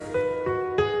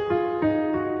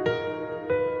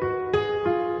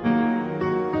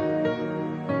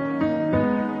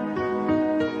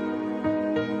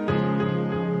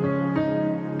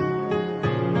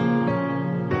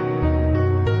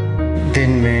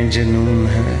में जुनून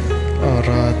है और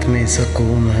रात में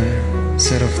सुकून है,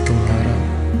 सिर्फ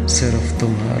तुम्हारा, सिर्फ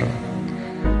तुम्हारा।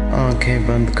 आंखें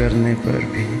बंद करने पर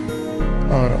भी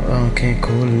और आंखें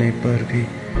खोलने पर भी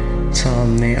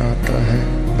सामने आता है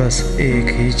बस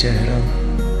एक ही चेहरा,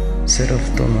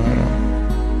 सिर्फ तुम्हारा,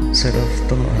 सिर्फ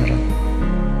तुम्हारा।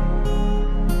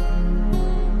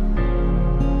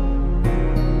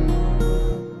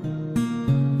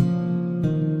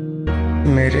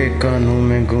 मेरे कानों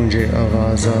में गूंजे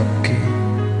आवाज़ आपकी,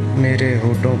 मेरे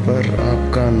होठों पर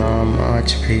आपका नाम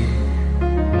आज भी।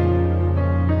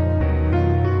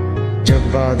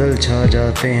 जब बादल छा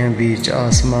जाते हैं बीच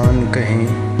आसमान कहीं,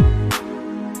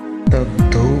 तब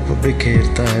धूप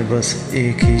बिखेरता है बस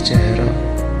एक ही चेहरा,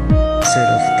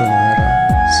 सिर्फ तुम्हारा,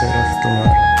 सिर्फ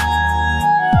तुम्हारा।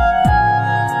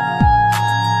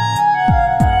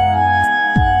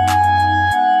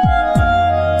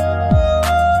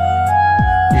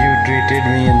 Treated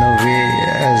me in a way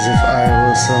as if I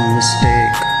was some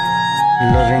mistake.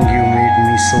 Loving you made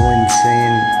me so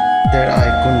insane that I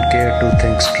couldn't care to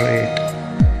think straight.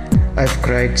 I've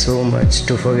cried so much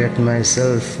to forget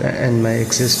myself and my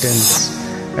existence.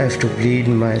 I have to bleed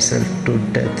myself to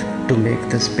death to make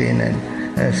this pain end.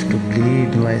 I have to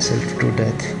bleed myself to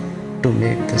death to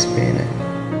make this pain end.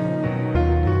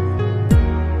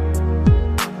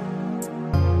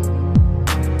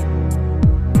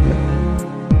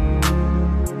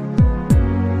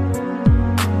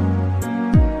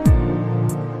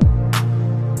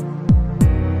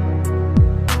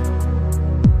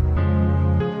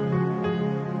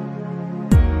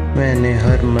 मैंने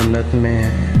हर मन्नत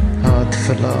में हाथ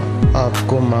फैला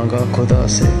आपको मांगा खुदा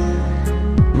से,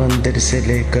 मंदिर से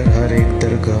लेकर हर एक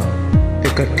दरगाह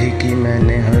इकट्ठी की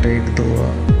मैंने हर एक दुआ।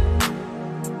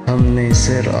 हमने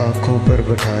सिर आँखों पर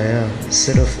बिठाया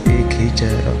सिर्फ एक ही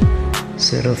चेहरा,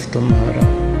 सिर्फ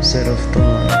तुम्हारा, सिर्फ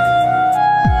तुम्हारा।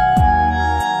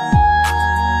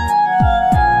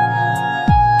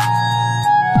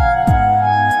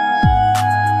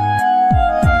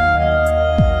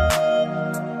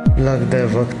 लगदा है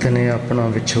वक्त ने अपना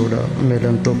विछोड़ा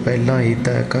मिलन तो पहला ही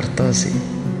तय करता सी।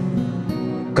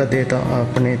 कदे तां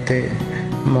अपने ते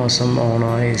मौसम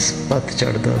आउणा इस पत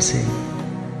चढ़दा सी,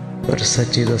 पर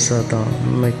सच्ची दस्सां तां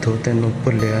मैथों तैनूं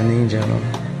भुल्लिया नहीं जाना,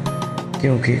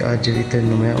 क्योंकि अज भी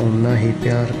तैनूं मैं उन्ना ही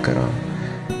प्यार करां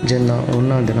जिन्ना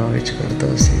उन्हां दिनां विच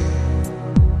करदा सी।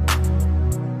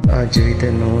 अज भी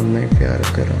तैनूं उन्ना ही प्यार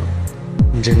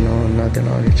करां जिन्ना उन्हां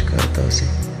दिनां विच करदा सी।